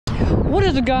What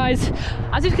is it, guys?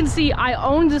 As you can see, I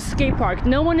own the skate park.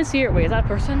 No one is here. Wait, is that a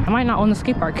person? I might not own the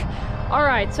skate park. All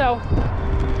right, so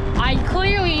I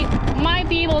clearly might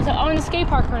be able to own the skate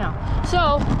park for now.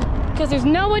 So, because there's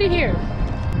nobody here.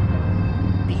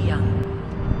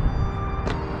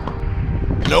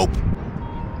 Nope.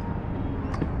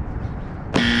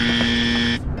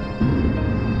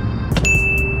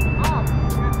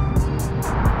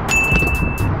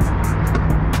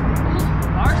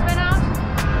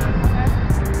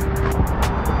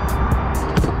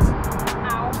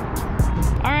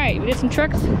 We did some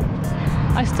tricks.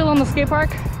 I still own the skate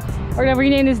park. We're gonna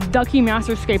rename this Ducky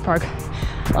Master Skate Park.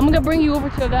 I'm gonna bring you over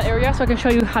to that area so I can show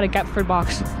you how to get Fred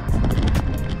Box.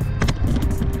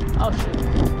 Oh shoot.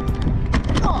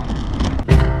 Oh.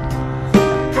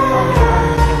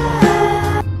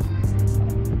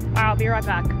 I'll be right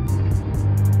back.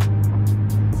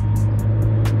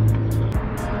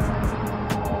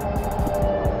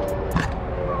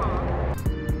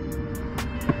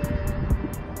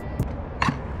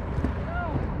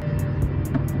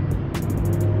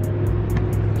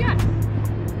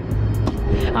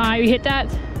 We hit that.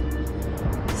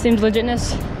 Seems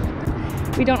legitness.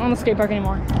 We don't own the skate park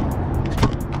anymore.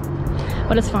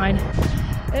 But it's fine.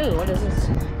 Ooh, what is this?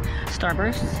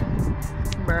 Starburst.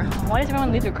 Bruh. Why does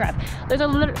everyone leave their crap? There's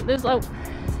a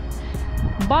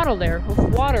bottle there with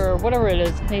water or whatever it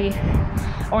is. Maybe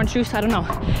orange juice, I don't know.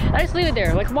 I just leave it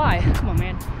there. Like, why? Come on,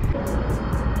 man.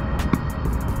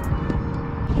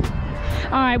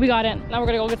 Alright, we got it. Now we're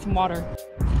gonna go get some water.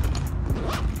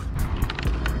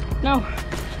 No.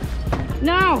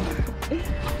 No!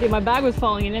 Dude, my bag was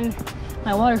falling and then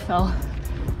my water fell.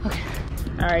 Okay.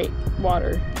 Alright,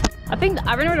 water. I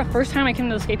remember the first time I came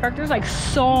to the skate park, there was like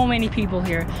so many people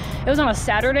here. It was on a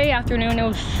Saturday afternoon, there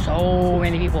was so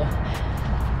many people.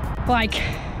 Like,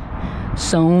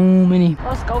 so many.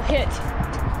 Let's go hit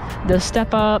the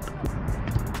step up.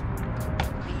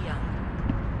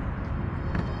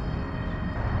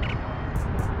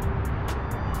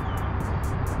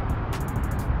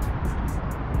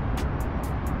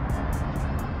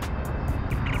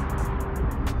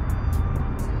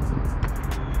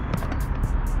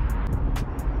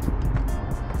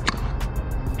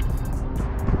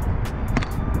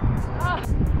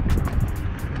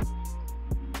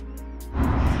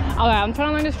 Okay, I'm trying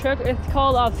to learn this trick. It's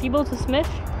called feeble to smith.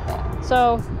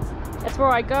 So that's where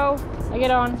I go, I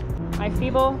get on, I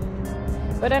feeble,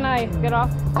 but then I get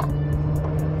off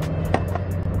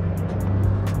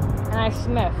and I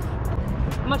smith.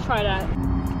 I'm gonna try that.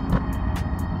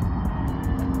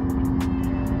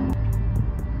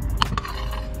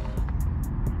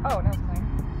 Oh, that was clean.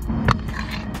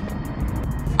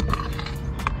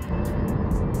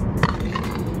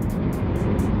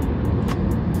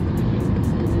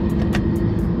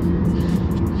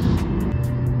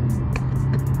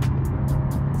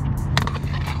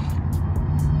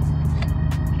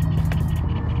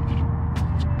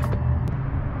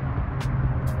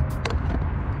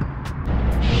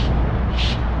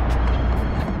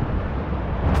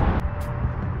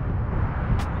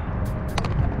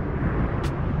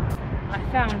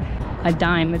 Found a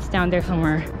dime. It's down there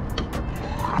somewhere.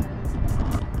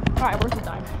 All right, where's the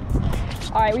dime?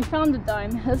 All right, we found the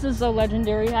dime. This is a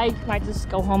legendary. I might just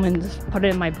go home and just put it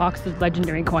in my box of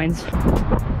legendary coins.